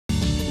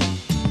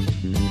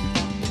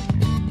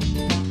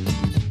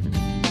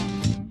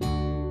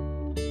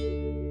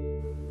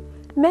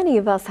Many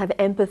of us have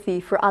empathy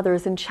for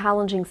others in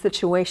challenging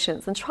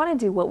situations and try to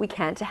do what we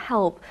can to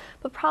help,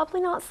 but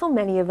probably not so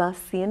many of us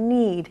see a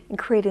need in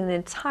creating an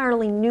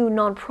entirely new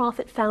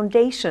nonprofit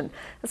foundation,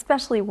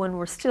 especially when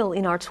we're still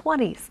in our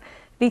 20s.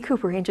 V.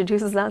 Cooper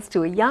introduces us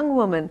to a young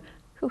woman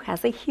who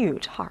has a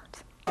huge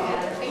heart.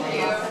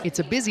 It's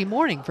a busy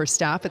morning for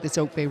staff at this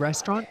Oak Bay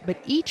restaurant, but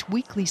each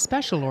weekly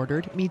special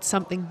ordered means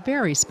something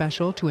very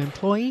special to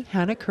employee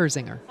Hannah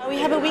Kersinger. We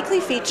have a weekly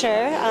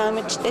feature.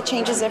 It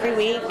changes every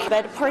week,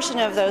 but a portion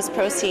of those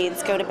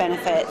proceeds go to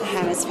benefit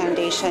Hannah's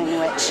foundation,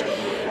 which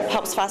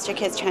helps foster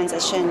kids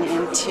transition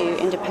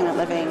into independent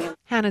living.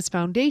 Hannah's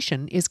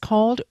foundation is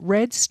called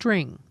Red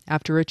String,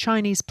 after a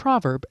Chinese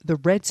proverb, the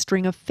red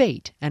string of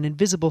fate, an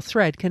invisible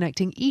thread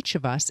connecting each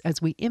of us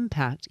as we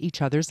impact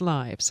each other's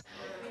lives.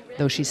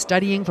 Though she's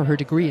studying for her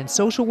degree in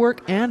social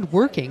work and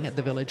working at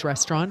the Village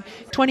restaurant,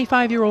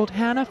 25-year-old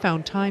Hannah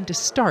found time to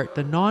start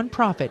the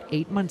non-profit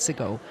 8 months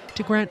ago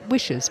to grant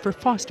wishes for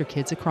foster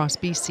kids across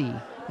BC,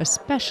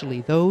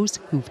 especially those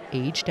who've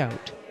aged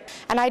out.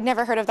 And I'd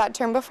never heard of that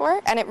term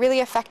before, and it really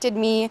affected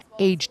me.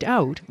 Aged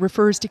out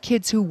refers to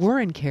kids who were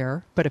in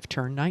care but have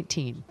turned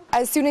 19.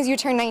 As soon as you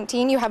turn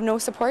 19, you have no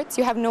supports,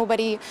 you have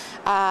nobody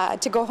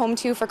to go home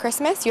to for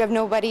Christmas, you have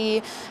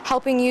nobody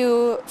helping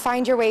you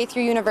find your way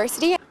through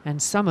university. And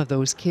some of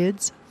those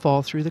kids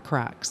fall through the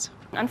cracks.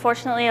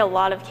 Unfortunately, a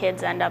lot of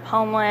kids end up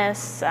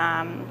homeless,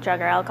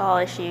 drug or alcohol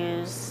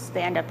issues,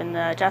 they end up in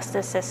the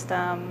justice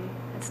system.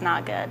 It's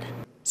not good.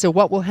 So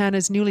what will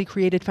Hannah's newly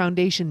created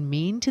foundation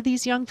mean to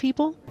these young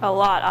people? A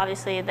lot.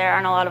 Obviously, there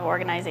aren't a lot of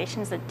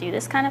organizations that do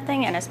this kind of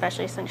thing, and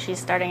especially since she's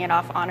starting it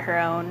off on her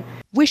own.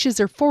 Wishes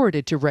are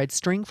forwarded to Red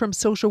String from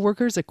social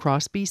workers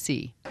across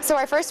BC. So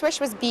our first wish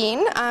was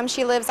Bean.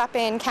 She lives up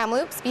in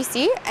Kamloops,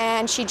 BC,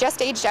 and she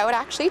just aged out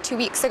actually 2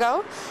 weeks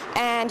ago,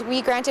 and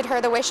we granted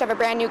her the wish of a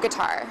brand new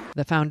guitar.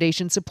 The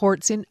foundation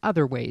supports in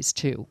other ways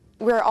too.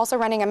 We're also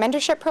running a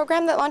mentorship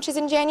program that launches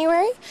in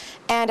January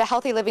and a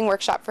healthy living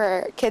workshop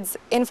for kids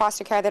in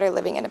foster care that are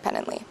living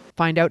independently.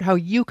 Find out how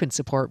you can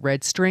support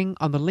Red String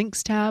on the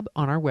links tab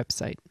on our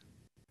website.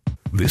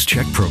 This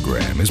Check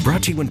program is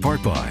brought to you in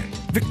part by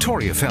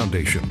Victoria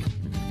Foundation,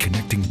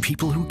 connecting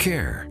people who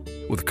care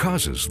with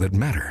causes that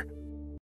matter.